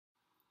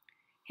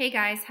Hey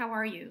guys, how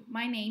are you?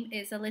 My name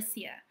is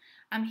Alicia.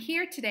 I'm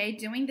here today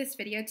doing this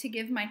video to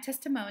give my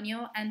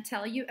testimonial and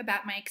tell you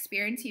about my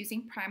experience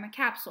using Prima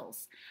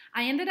Capsules.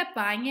 I ended up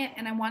buying it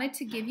and I wanted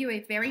to give you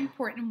a very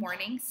important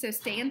warning, so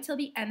stay until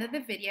the end of the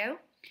video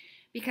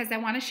because I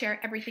want to share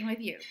everything with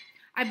you.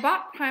 I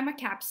bought Prima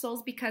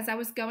Capsules because I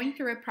was going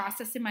through a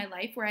process in my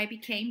life where I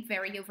became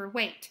very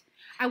overweight.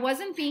 I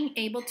wasn't being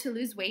able to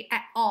lose weight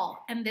at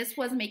all, and this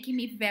was making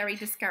me very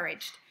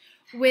discouraged.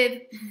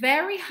 With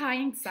very high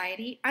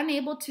anxiety,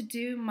 unable to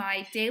do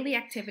my daily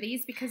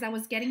activities because I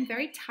was getting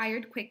very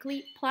tired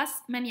quickly, plus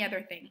many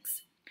other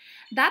things.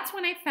 That's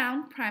when I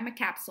found Prima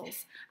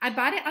Capsules. I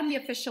bought it on the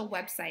official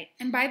website,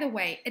 and by the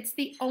way, it's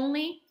the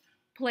only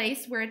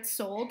place where it's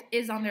sold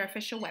is on their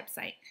official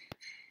website.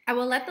 I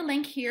will let the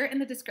link here in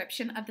the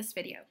description of this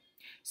video.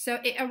 So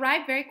it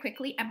arrived very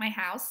quickly at my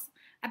house.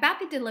 About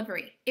the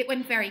delivery, it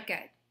went very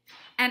good.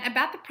 And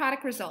about the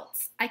product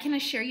results, I can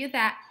assure you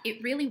that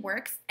it really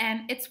works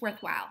and it's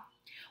worthwhile.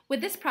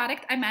 With this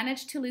product, I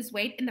managed to lose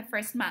weight in the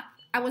first month.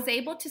 I was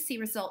able to see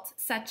results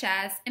such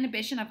as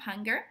inhibition of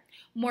hunger,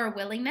 more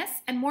willingness,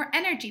 and more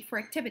energy for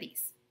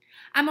activities.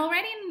 I'm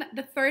already in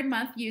the third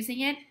month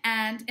using it,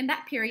 and in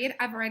that period,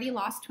 I've already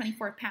lost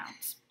 24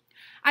 pounds.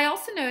 I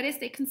also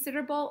noticed a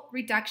considerable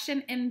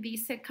reduction in the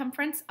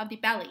circumference of the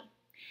belly.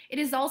 It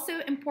is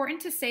also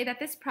important to say that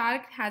this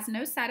product has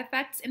no side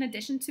effects in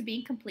addition to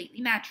being completely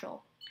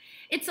natural.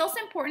 It's also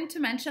important to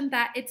mention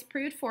that it's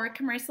approved for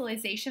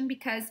commercialization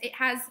because it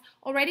has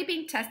already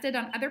been tested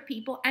on other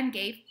people and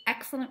gave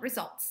excellent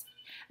results.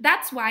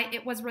 That's why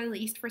it was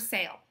released for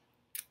sale.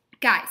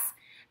 Guys,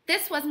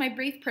 this was my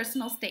brief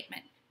personal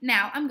statement.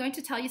 Now, I'm going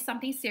to tell you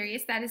something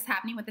serious that is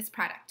happening with this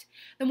product.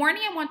 The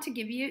warning I want to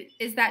give you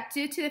is that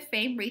due to the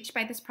fame reached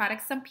by this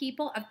product, some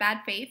people of bad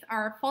faith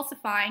are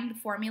falsifying the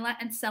formula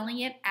and selling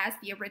it as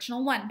the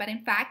original one, but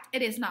in fact,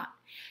 it is not.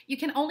 You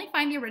can only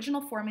find the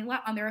original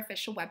formula on their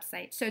official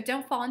website, so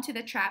don't fall into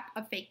the trap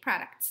of fake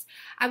products.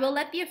 I will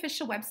let the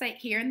official website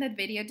here in the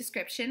video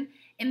description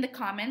in the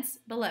comments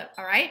below,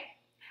 alright?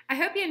 I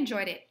hope you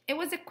enjoyed it. It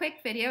was a quick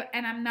video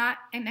and I'm not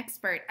an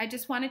expert. I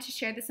just wanted to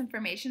share this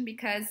information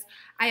because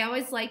I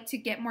always like to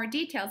get more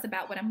details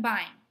about what I'm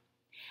buying.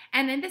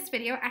 And in this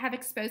video, I have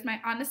exposed my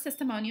honest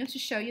testimonial to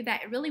show you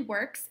that it really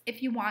works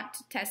if you want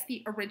to test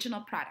the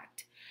original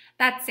product.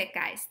 That's it,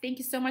 guys. Thank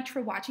you so much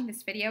for watching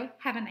this video.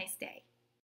 Have a nice day.